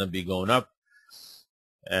week is going to be going up,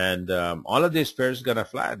 and all of these pairs going to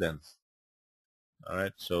fly then. All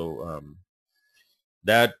right, so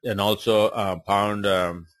that, and also pound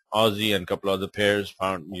Aussie and a couple other pairs,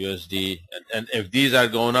 pound USD, and if these are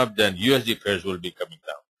going up, then USD pairs will be coming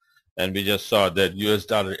down, and we just saw that US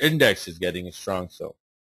dollar index is getting strong. So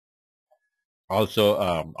also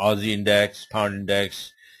Aussie index, pound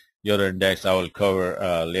index, euro index, I will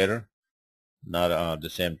cover later, not at the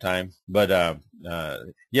same time. But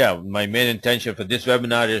yeah, my main intention for this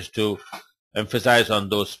webinar is to emphasize on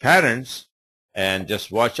those patterns and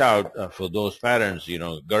just watch out for those patterns,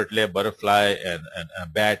 girdle, butterfly, and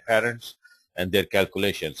bat patterns and their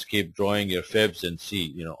calculations. Keep drawing your fibs and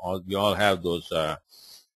see, you all have those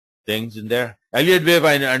things in there. Elliott wave,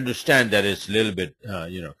 I understand that it's a little bit,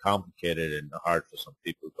 complicated and hard for some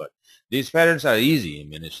people, but these patterns are easy. I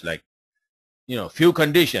mean, it's like, few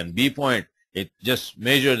condition, B point, it just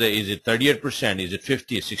measure is it 38%, is it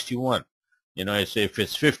 50, 61? It's if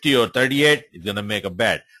it's 50 or 38, it's going to make a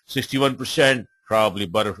bat. 61%, probably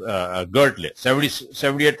girdle.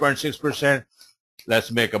 78.6%,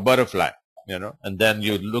 let's make a butterfly, and then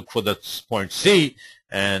you look for the point C,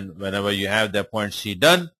 and whenever you have that point C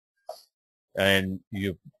done, and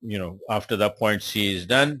after that point C is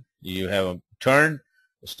done, you have a turn,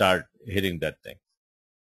 start hitting that thing.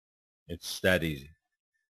 It's that easy.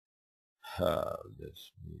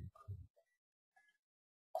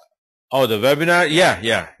 Oh, the webinar?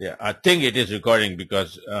 Yeah. I think it is recording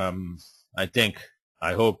because I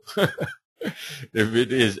hope if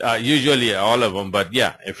it is, usually all of them, but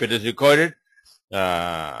yeah, if it is recorded,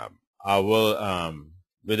 I will,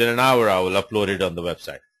 within an hour, I will upload it on the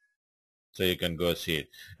website. So you can go see it.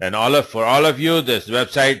 And for all of you, this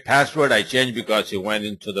website password I changed because it went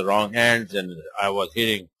into the wrong hands, and I was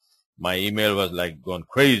hitting, my email was like going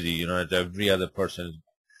crazy, as every other person.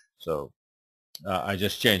 So I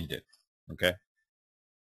just changed it. Okay.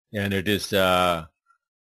 And it is,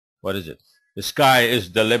 what is it? The sky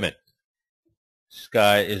is the limit.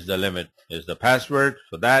 Sky is the limit is the password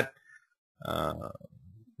for that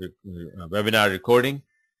webinar recording.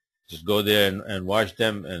 Just go there and watch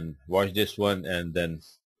them, and watch this one, and then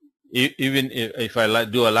even if I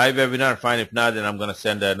do a live webinar, fine. If not, then I'm going to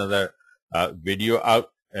send another video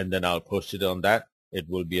out, and then I'll post it on that. It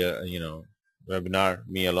will be a webinar,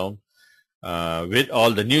 me alone, with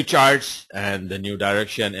all the new charts and the new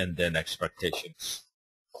direction and then expectations.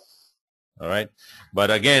 All right.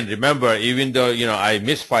 But again, remember, even though I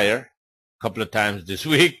misfire a couple of times this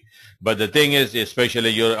week, but the thing is, especially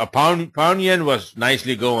your pound yen was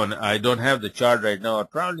nicely going. I don't have the chart right now.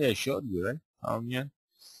 Probably I showed you, right? Pound yen,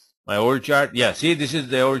 my old chart. Yeah, see, this is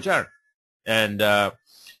the old chart, and a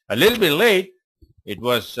little bit late. It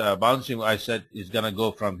was bouncing. I said it's gonna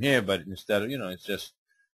go from here, but instead of it's just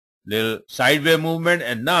little sideways movement,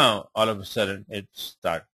 and now all of a sudden it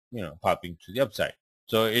start popping to the upside.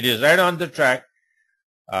 So it is right on the track.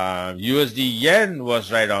 USD yen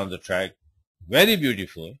was right on the track, very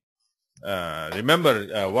beautifully.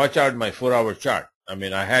 Remember, watch out my 4-hour chart. I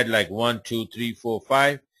mean, I had like 1, 2, 3, 4,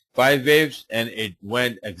 5 waves, and it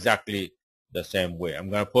went exactly the same way.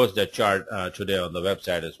 I'm going to post that chart today on the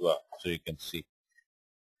website as well, so you can see.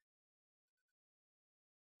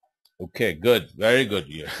 Okay, good, very good,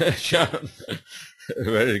 Sean.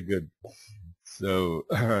 Very good. So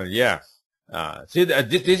yeah, see,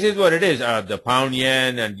 this is what it is. The pound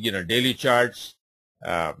yen and daily charts.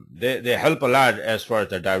 They help a lot as far as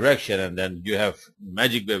the direction, and then you have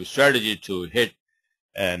magic wave strategy to hit,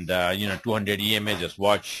 and 200 EMA, just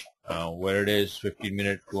watch where it is,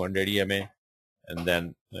 15-minute 200 EMA, and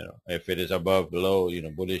then if it is above, below,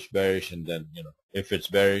 bullish, bearish, and then if it's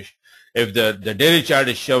bearish, if the daily chart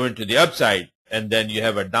is showing to the upside, and then you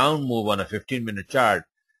have a down move on a 15-minute chart,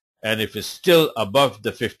 and if it's still above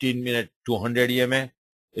the 15-minute 200 EMA,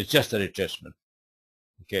 it's just a retracement.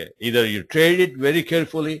 Okay, either you trade it very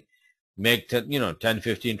carefully, make 10,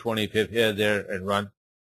 15, 20 pip here, there, and run,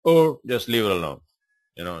 or just leave it alone.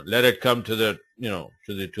 Let it come to the, to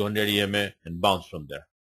the 200 EMA and bounce from there.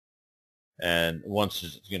 And once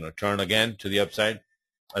it's, turn again to the upside,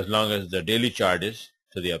 as long as the daily chart is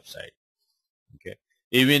to the upside. Okay,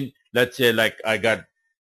 even let's say like I got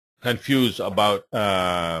confused about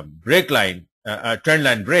break line, trend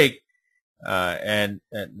line break.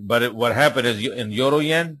 But what happened is in euro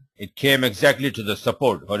yen, it came exactly to the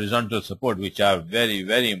support, horizontal support, which are very,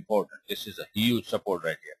 very important. This is a huge support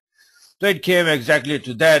right here. So it came exactly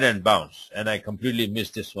to that and bounced, and I completely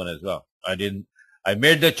missed this one as well. I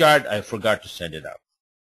made the chart, I forgot to send it out.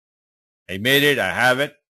 I made it, I have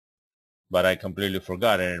it, but I completely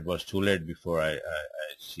forgot, and it was too late before I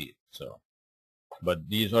see it. So, but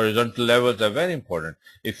these horizontal levels are very important.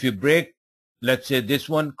 If you break, let's say this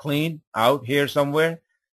one clean out here somewhere,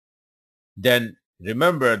 then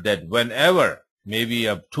remember that whenever, maybe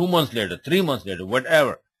 2 months later, 3 months later,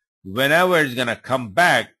 whatever, whenever it's going to come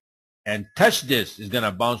back and touch this, it's going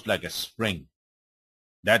to bounce like a spring.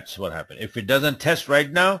 That's what happened. If it doesn't test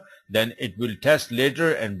right now, then it will test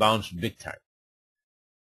later and bounce big time.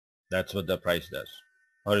 That's what the price does.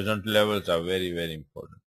 Horizontal levels are very, very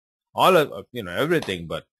important. All of, everything,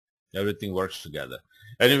 but everything works together.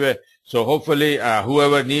 Anyway, so hopefully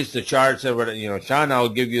whoever needs the charts, Sean, I'll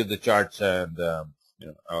give you the charts, and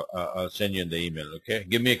I'll send you in the email. Okay,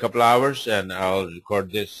 give me a couple hours and I'll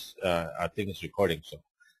record this. I think it's recording, so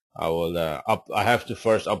I will I have to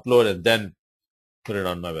first upload and then put it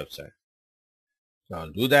on my website. So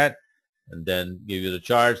I'll do that and then give you the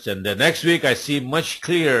charts. And the next week I see much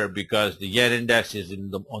clearer because the yen index is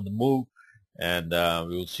on the move, and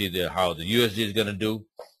we will see how the USD is going to do,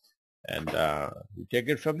 and we take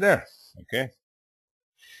it from there. Okay.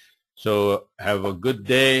 So have a good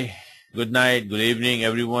day, good night, good evening,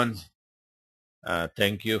 everyone.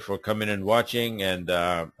 Thank you for coming and watching. And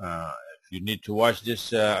if you need to watch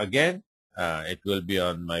this again, it will be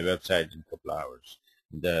on my website in a couple hours.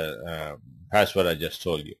 The password I just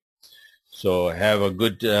told you. So have a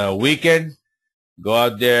good weekend. Go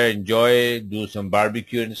out there, enjoy, do some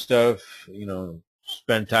barbecue and stuff.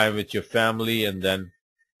 Spend time with your family, and then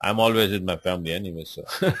I'm always with my family anyway. So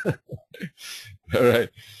all right,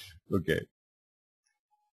 okay.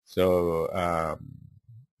 So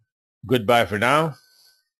goodbye for now,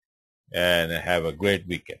 and have a great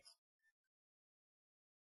weekend.